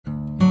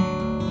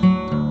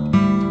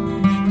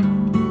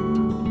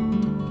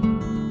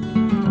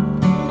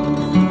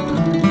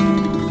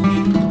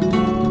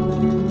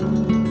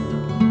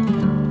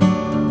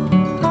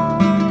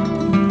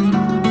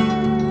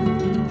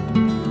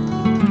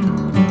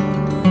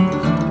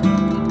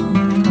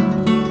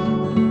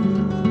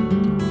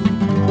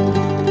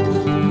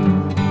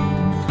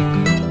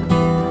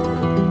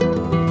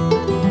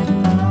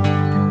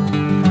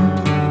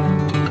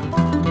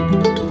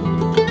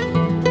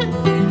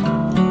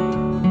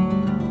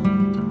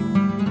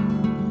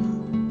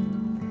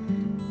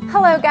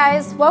Hello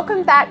guys,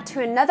 welcome back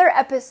to another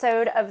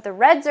episode of the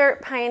Red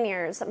Dirt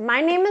Pioneers. My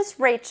name is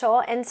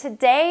Rachel and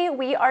today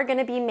we are going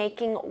to be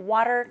making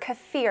water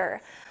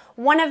kefir,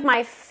 one of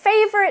my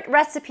favorite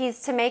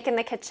recipes to make in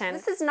the kitchen.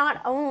 This is not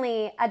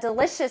only a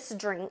delicious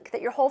drink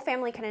that your whole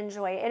family can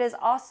enjoy, it is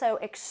also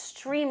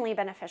extremely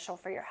beneficial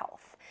for your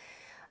health.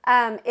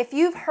 If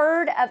you've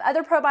heard of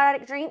other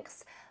probiotic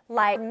drinks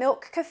like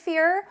milk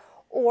kefir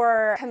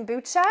or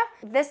kombucha,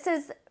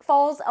 this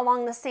falls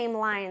along the same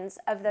lines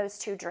of those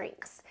two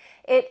drinks.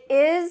 It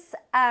is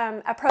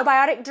a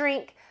probiotic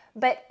drink,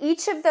 but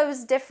each of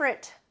those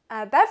different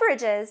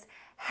beverages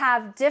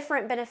have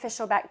different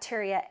beneficial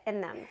bacteria in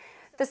them.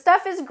 The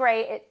stuff is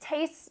great, it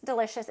tastes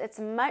delicious, it's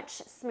much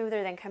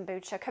smoother than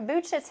kombucha.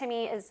 Kombucha to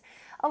me is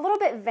a little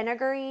bit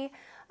vinegary,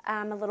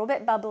 a little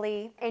bit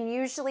bubbly, and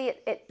usually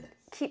it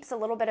keeps a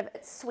little bit of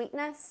its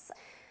sweetness.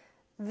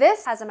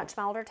 This has a much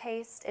milder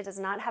taste. It does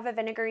not have a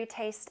vinegary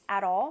taste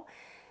at all,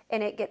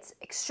 and it gets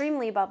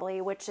extremely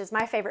bubbly, which is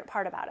my favorite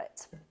part about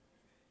it.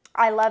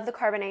 I love the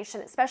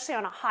carbonation, especially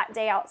on a hot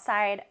day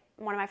outside.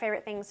 One of my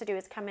favorite things to do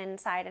is come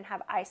inside and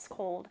have ice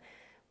cold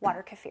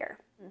water kefir.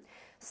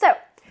 So,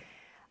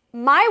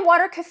 my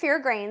water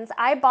kefir grains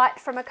I bought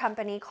from a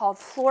company called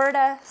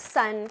Florida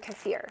Sun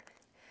Kefir.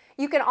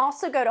 You can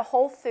also go to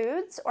Whole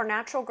Foods or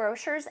Natural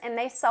Grocers and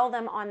they sell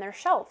them on their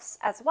shelves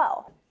as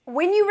well.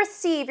 When you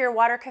receive your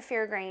water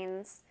kefir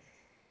grains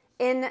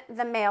in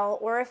the mail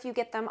or if you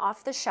get them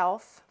off the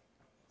shelf,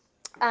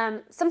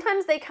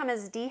 sometimes they come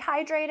as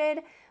dehydrated,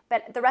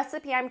 but the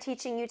recipe I'm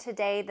teaching you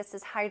today, this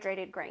is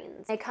hydrated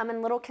grains. They come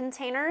in little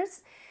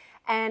containers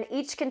and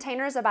each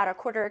container is about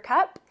 1/4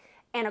 cup,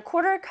 and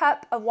 1/4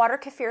 cup of water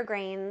kefir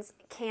grains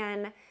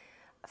can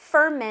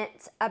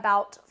ferment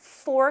about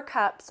 4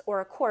 cups or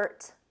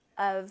 1/4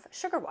 of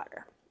sugar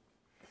water.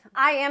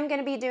 I am going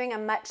to be doing a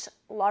much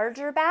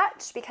larger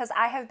batch because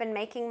I have been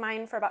making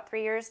mine for about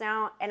 3 years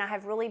now and I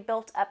have really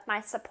built up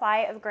my supply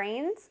of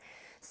grains.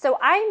 So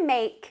I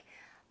make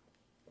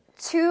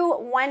 2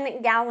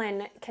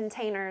 1-gallon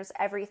containers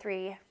every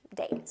 3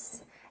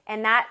 days.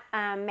 And that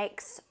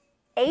makes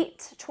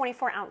 8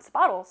 24-ounce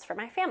bottles for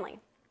my family.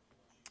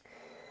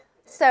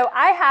 So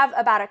I have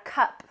about 1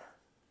 cup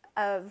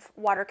of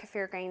water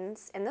kefir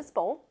grains in this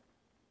bowl.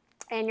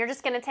 And you're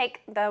just going to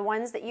take the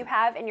ones that you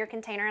have in your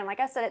container. And like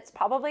I said, it's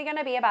probably going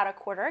to be about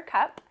 1/4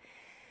 cup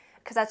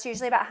because that's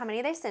usually about how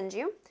many they send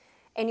you.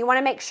 And you want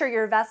to make sure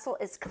your vessel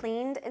is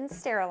cleaned and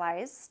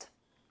sterilized.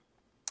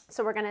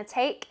 So we're going to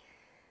take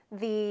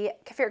the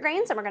kefir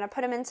grains and we're going to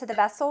put them into the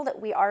vessel that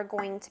we are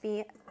going to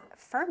be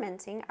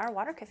fermenting our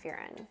water kefir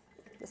in.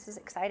 This is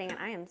exciting and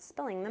I am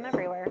spilling them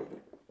everywhere.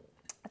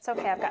 It's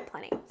okay, I've got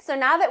plenty. So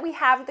now that we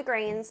have the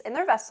grains in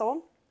their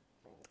vessel,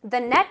 the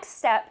next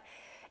step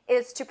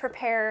is to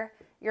prepare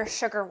your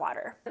sugar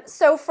water.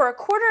 So for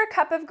 1/4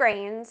 cup of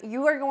grains,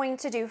 you are going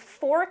to do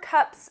 4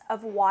 cups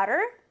of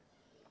water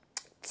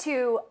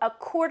to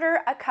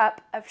 1/4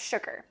 cup of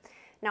sugar.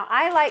 Now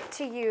I like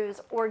to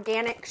use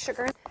organic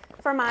sugar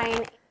for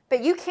mine, but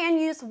you can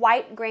use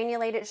white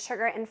granulated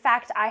sugar. In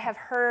fact, I have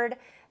heard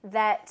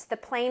that the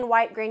plain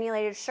white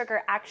granulated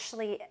sugar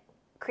actually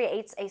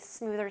creates a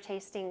smoother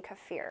tasting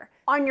kefir.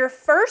 On your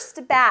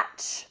first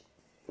batch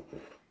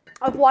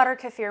of water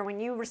kefir, when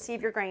you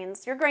receive your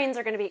grains are going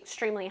to be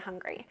extremely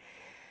hungry.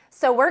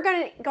 So we're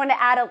going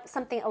to add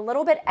something a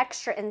little bit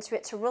extra into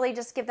it to really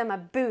just give them a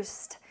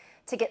boost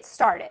to get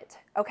started,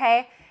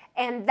 okay?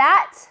 And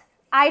that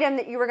item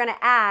that you were going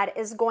to add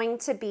is going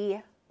to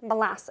be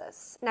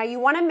molasses. Now you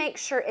want to make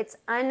sure it's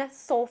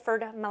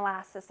unsulfured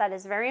molasses. That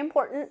is very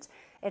important.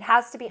 It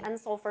has to be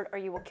unsulfured or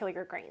you will kill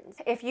your grains.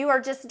 If you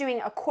are just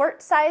doing a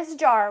quart-sized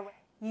jar,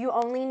 you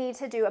only need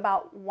to do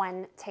about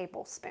 1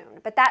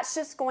 tablespoon. But that's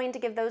just going to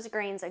give those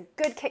grains a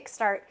good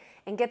kickstart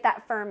and get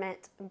that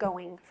ferment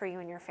going for you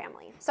and your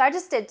family. So I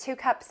just did 2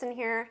 cups in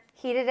here,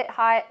 heated it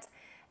hot,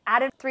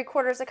 added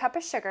 3/4 cup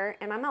of sugar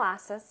in my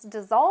molasses,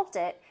 dissolved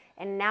it,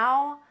 and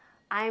now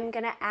I'm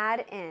gonna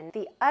add in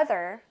the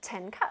other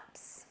 10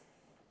 cups.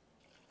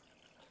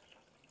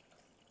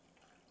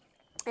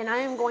 And I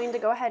am going to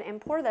go ahead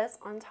and pour this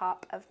on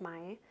top of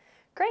my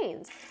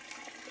grains.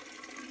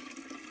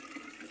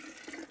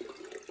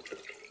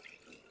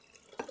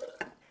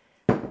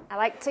 I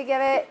like to give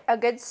it a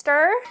good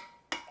stir.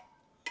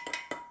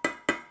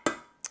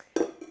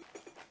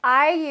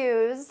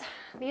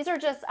 These are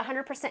just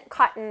 100%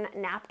 cotton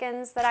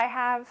napkins that I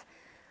have,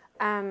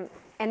 and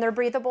they're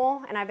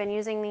breathable, and I've been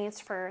using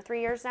these for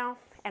 3 years now,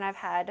 and I've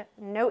had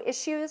no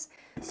issues.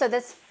 So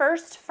this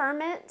first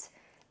ferment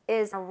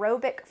is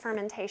aerobic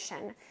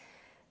fermentation.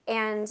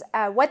 And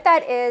what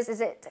that is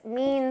it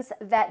means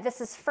that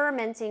this is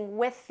fermenting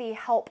with the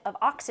help of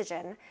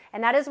oxygen.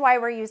 And that is why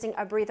we're using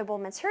a breathable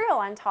material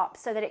on top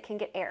so that it can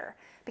get air.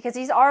 Because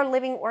these are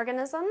living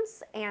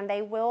organisms and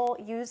they will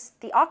use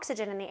the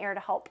oxygen in the air to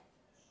help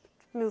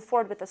move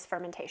forward with this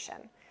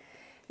fermentation.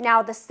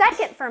 Now the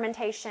second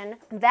fermentation,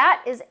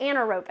 that is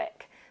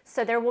anaerobic.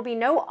 So there will be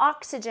no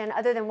oxygen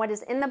other than what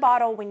is in the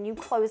bottle when you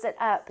close it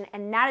up.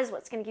 And that is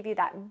what's going to give you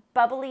that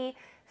bubbly,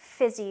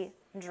 fizzy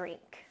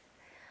drink.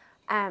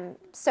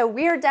 So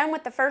we are done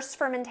with the first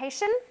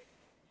fermentation.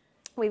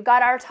 We've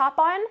got our top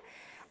on.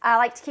 I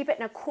like to keep it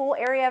in a cool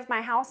area of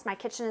my house. My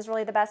kitchen is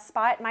really the best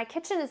spot. My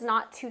kitchen is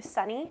not too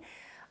sunny.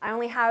 I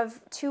only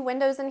have 2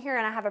 windows in here,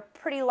 and I have a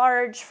pretty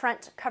large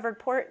front covered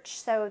porch,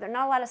 so there's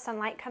not a lot of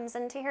sunlight comes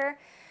into here.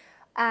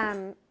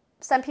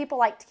 Some people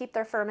like to keep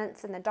their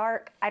ferments in the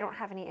dark. I don't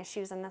have any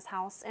issues in this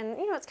house, and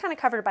you know, it's kind of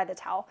covered by the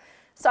towel.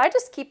 So I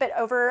just keep it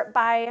over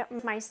by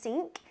my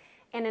sink,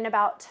 and in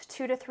about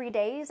 2 to 3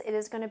 days, it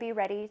is going to be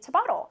ready to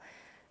bottle.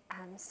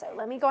 So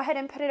let me go ahead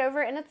and put it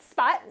over in its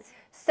spot.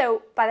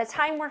 So by the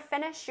time we're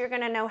finished, you're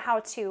going to know how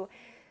to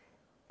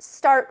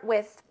start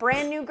with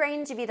brand new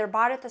grains you've either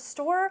bought at the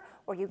store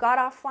or you got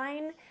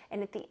offline,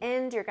 and at the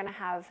end, you're going to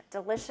have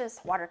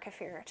delicious water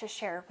kefir to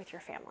share with your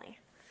family.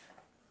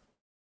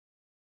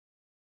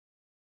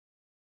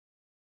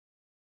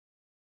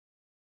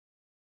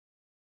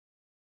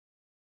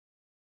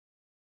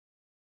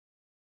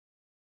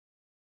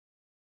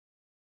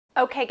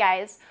 Okay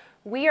guys,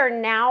 we are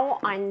now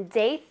on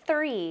day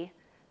 3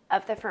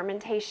 of the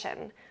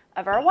fermentation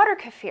of our water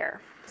kefir.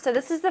 So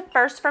this is the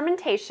first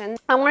fermentation.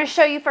 I want to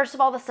show you first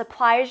of all the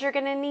supplies you're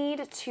going to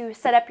need to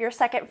set up your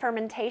second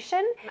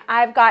fermentation.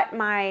 I've got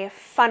my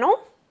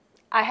funnel.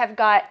 I have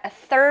got a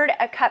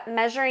 1/3 cup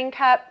measuring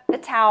cup, a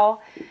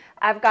towel.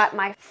 I've got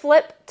my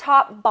flip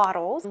top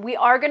bottles. We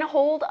are going to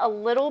hold a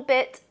little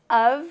bit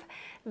of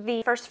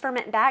the first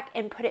ferment back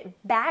and put it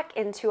back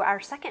into our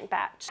second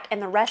batch, and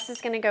the rest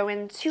is going to go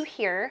into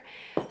here.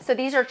 So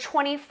these are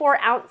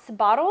 24-ounce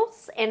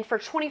bottles, and for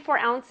 24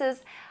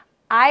 ounces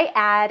I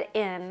add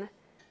in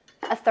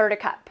a 1/3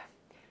 cup.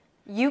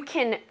 You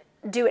can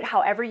do it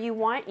however you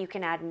want. You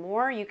can add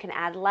more, you can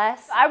add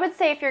less. I would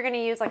say if you're going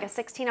to use like a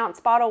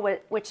 16-ounce bottle,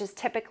 which is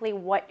typically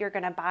what you're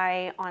going to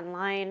buy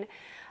online,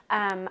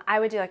 I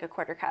would do like a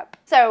 1/4 cup.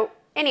 So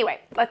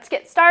anyway, let's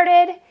get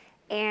started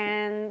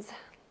and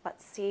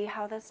let's see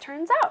how this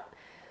turns out.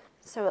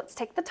 So let's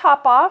take the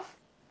top off.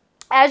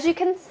 As you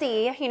can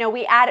see, you know,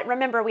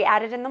 remember we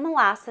added in the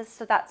molasses,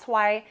 so that's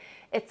why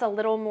it's a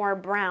little more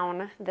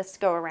brown this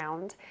go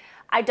around.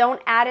 I don't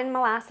add in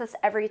molasses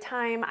every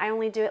time. I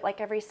only do it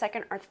like every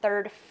 2nd or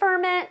 3rd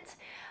ferment,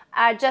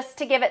 just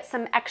to give it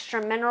some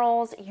extra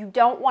minerals. You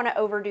don't want to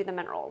overdo the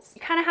minerals.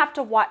 You kind of have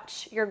to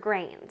watch your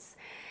grains.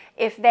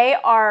 If they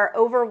are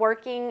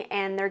overworking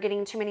and they're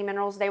getting too many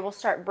minerals, they will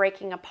start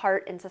breaking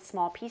apart into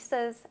small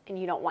pieces, and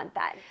you don't want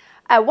that.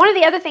 One of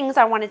the other things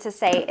I wanted to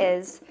say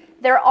is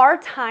there are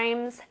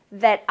times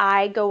that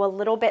I go a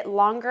little bit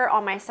longer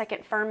on my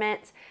second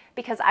ferment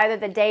because either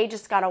the day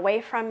just got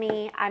away from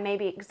me, I may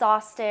be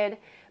exhausted,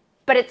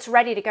 but it's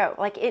ready to go.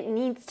 Like, it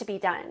needs to be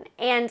done.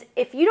 And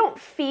if you don't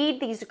feed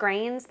these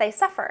grains, they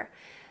suffer.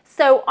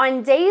 So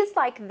on days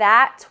like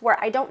that where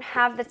I don't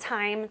have the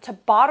time to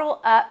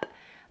bottle up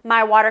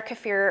my water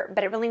kefir,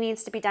 but it really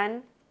needs to be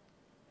done,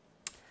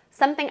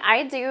 something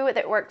I do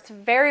that works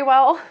very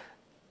well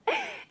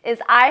is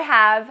I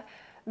have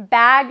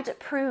bagged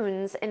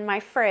prunes in my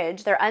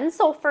fridge. They're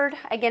unsulfured.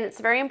 Again, it's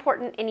very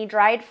important. Any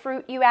dried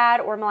fruit you add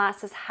or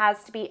molasses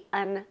has to be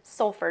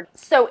unsulfured.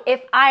 So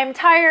if I'm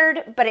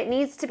tired, but it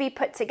needs to be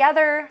put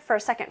together for a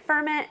second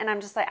ferment, and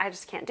I'm just like, I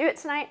just can't do it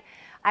tonight,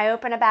 I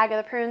open a bag of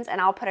the prunes and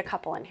I'll put a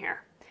couple in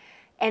here.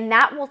 And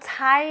that will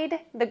tide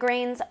the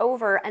grains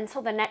over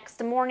until the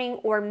next morning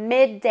or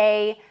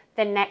midday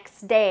the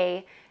next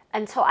day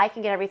until I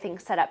can get everything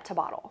set up to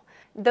bottle.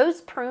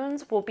 Those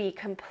prunes will be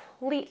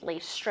completely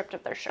stripped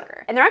of their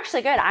sugar. And they're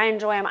actually good. I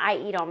enjoy them. I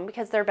eat them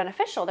because they're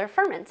beneficial. They're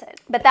fermented.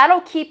 But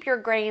that'll keep your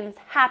grains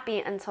happy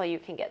until you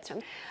can get to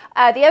them.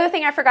 The other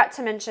thing I forgot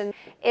to mention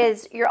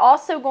is you're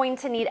also going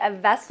to need a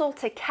vessel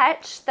to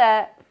catch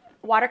the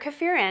water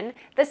kefir in.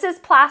 This is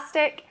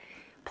plastic.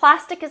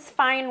 Plastic is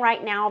fine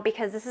right now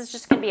because this is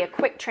just going to be a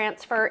quick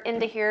transfer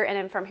into here and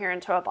then from here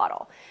into a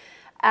bottle.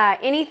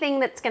 Anything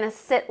that's going to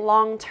sit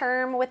long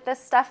term with this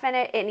stuff in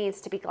it, it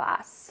needs to be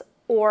glass,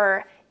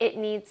 or it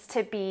needs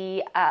to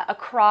be a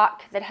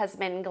crock that has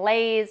been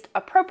glazed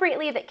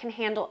appropriately that can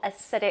handle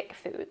acidic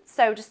food.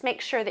 So just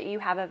make sure that you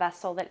have a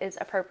vessel that is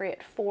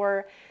appropriate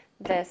for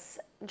this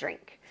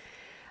drink.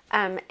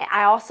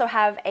 I also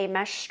have a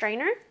mesh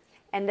strainer,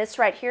 and this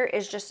right here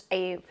is just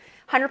a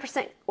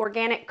 100%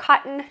 organic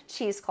cotton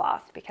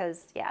cheesecloth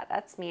because, yeah,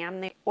 that's me.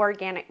 I'm the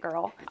organic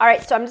girl. All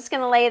right, so I'm just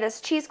going to lay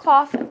this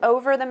cheesecloth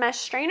over the mesh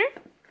strainer,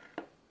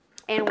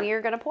 and we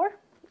are going to pour.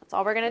 That's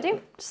all we're going to do.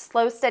 Just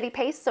slow, steady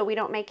pace so we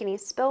don't make any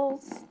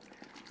spills.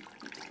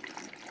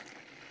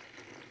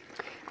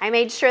 I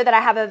made sure that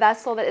I have a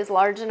vessel that is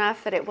large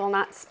enough that it will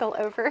not spill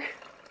over.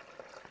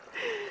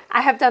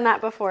 I have done that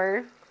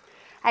before.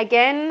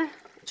 Again,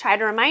 try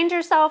to remind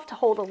yourself to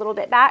hold a little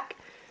bit back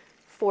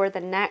for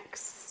the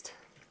next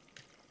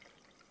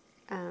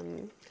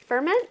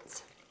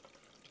ferment.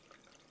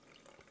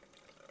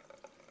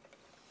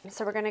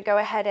 So we're going to go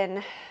ahead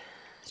and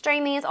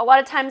strain these. A lot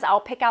of times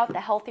I'll pick out the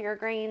healthier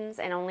grains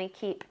and only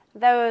keep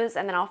those,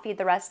 and then I'll feed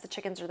the rest to the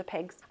chickens or the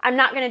pigs. I'm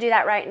not going to do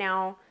that right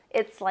now.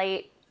 It's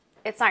late.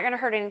 It's not going to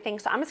hurt anything,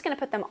 so I'm just going to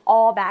put them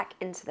all back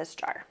into this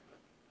jar.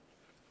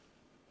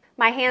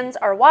 My hands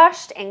are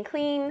washed and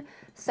clean,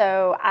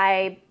 so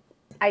I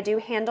do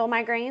handle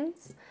my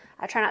grains.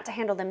 I try not to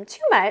handle them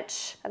too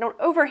much. I don't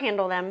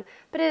overhandle them,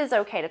 but it is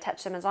okay to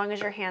touch them as long as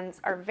your hands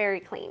are very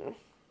clean.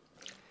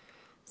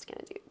 Just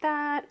gonna do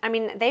that. I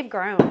mean, they've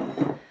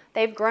grown.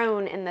 They've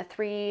grown in the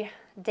 3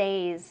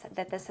 days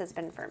that this has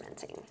been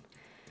fermenting.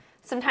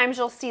 Sometimes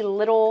you'll see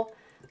little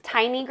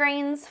tiny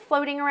grains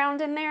floating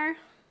around in there,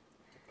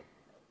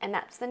 and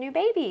that's the new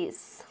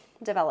babies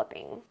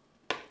developing.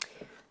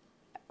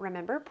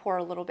 Remember, pour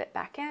a little bit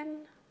back in.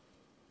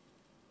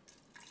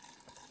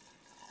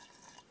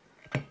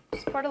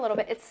 Just pour it a little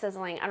bit. It's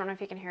sizzling. I don't know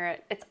if you can hear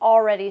it. It's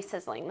already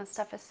sizzling. This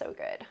stuff is so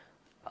good.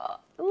 Oh,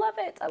 I love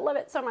it. I love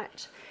it so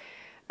much.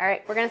 All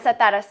right, we're gonna set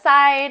that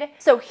aside.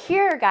 So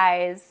here,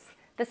 guys,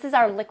 this is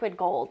our liquid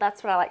gold.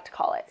 That's what I like to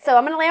call it. So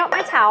I'm gonna lay out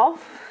my towel.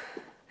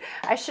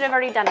 I should have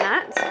already done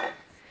that.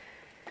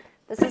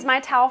 This is my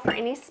towel for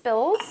any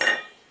spills.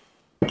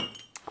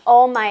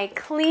 All my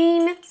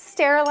clean,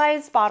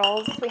 sterilized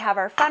bottles. We have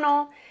our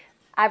funnel.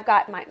 I've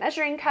got my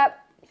measuring cup.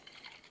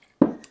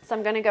 So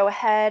I'm gonna go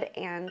ahead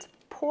and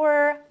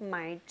pour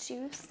my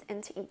juice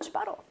into each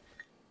bottle.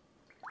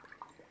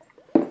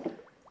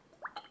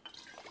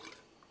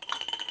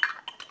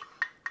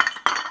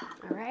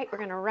 All right, we're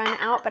gonna run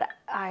out, but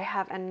I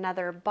have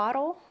another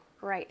bottle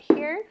right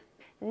here.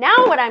 Now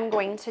what I'm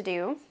going to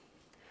do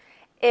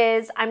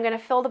is I'm gonna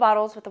fill the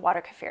bottles with the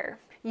water kefir.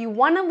 You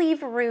wanna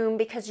leave room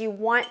because you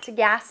want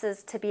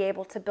gases to be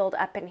able to build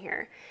up in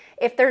here.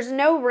 If there's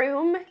no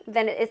room,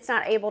 then it's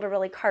not able to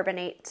really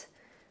carbonate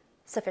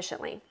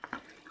sufficiently.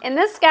 And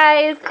this,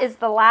 guys, is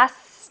the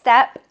last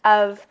step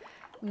of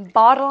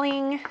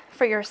bottling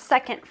for your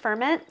second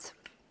ferment.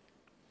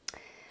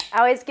 I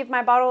always give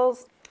my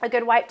bottles a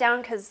good wipe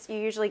down because you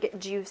usually get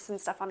juice and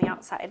stuff on the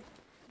outside.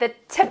 The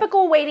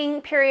typical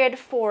waiting period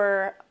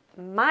for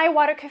my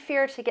water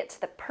kefir to get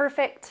to the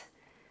perfect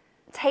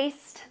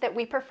taste that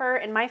we prefer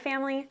in my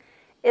family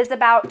is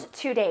about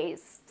 2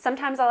 days.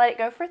 Sometimes I let it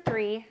go for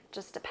 3,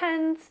 just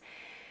depends.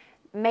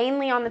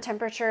 Mainly on the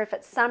temperature. If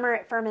it's summer,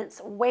 it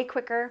ferments way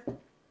quicker.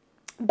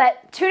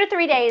 But 2 to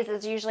 3 days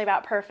is usually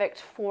about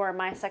perfect for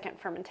my second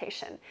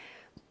fermentation.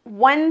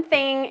 One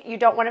thing you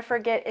don't want to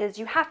forget is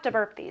you have to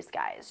burp these,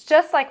 guys,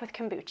 just like with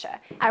kombucha.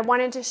 I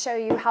wanted to show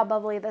you how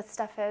bubbly this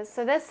stuff is.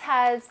 So this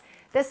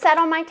sat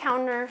on my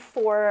counter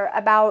for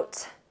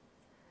about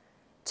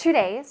 2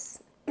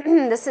 days.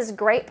 This is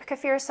grape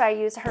kefir, so I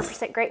use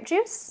 100% grape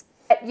juice.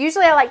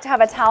 Usually I like to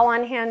have a towel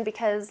on hand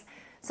because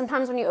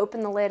sometimes when you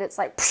open the lid, it's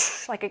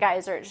like a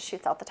geyser, it just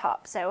shoots out the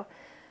top. So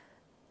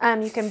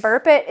you can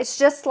burp it. It's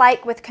just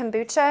like with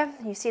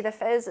kombucha. You see the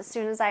fizz as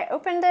soon as I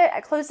opened it.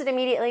 I closed it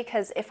immediately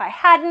because if I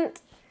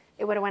hadn't,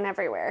 it would have went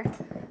everywhere.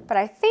 But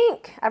I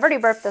think I've already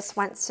burped this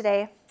once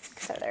today.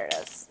 So there it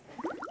is.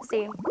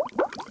 See,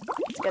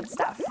 it's good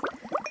stuff.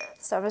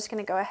 So I'm just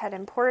gonna go ahead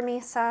and pour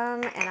me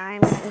some, and I'm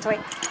gonna enjoy.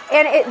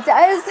 And it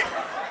does,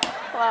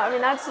 well, I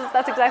mean, that's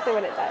exactly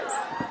what it does.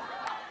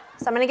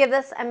 So I'm gonna give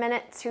this a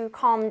minute to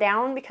calm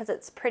down because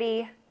it's got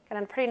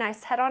a pretty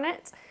nice head on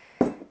it.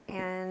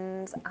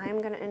 And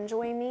I'm gonna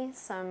enjoy me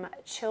some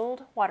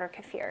chilled water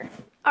kefir.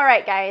 All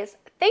right, guys,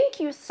 thank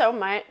you so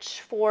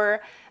much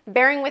for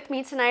bearing with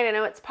me tonight. I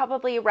know it's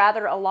probably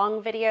rather a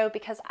long video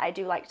because I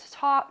do like to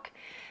talk,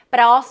 but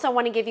I also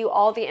wanna give you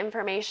all the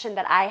information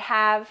that I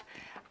have.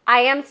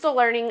 I am still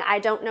learning. I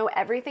don't know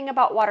everything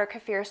about water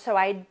kefir, so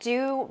I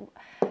do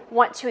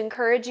want to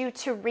encourage you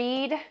to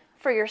read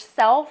for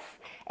yourself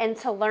and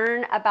to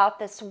learn about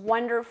this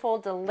wonderful,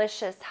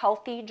 delicious,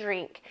 healthy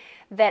drink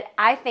that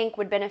I think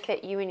would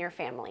benefit you and your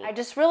family. I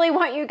just really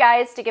want you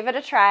guys to give it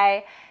a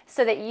try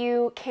so that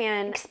you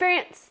can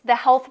experience the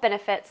health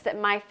benefits that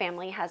my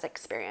family has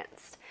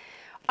experienced.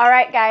 All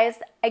right, guys,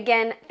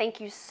 again, thank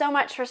you so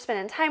much for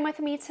spending time with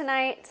me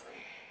tonight.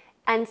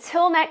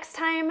 Until next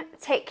time,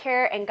 take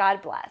care and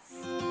God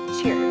bless.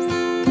 Cheers.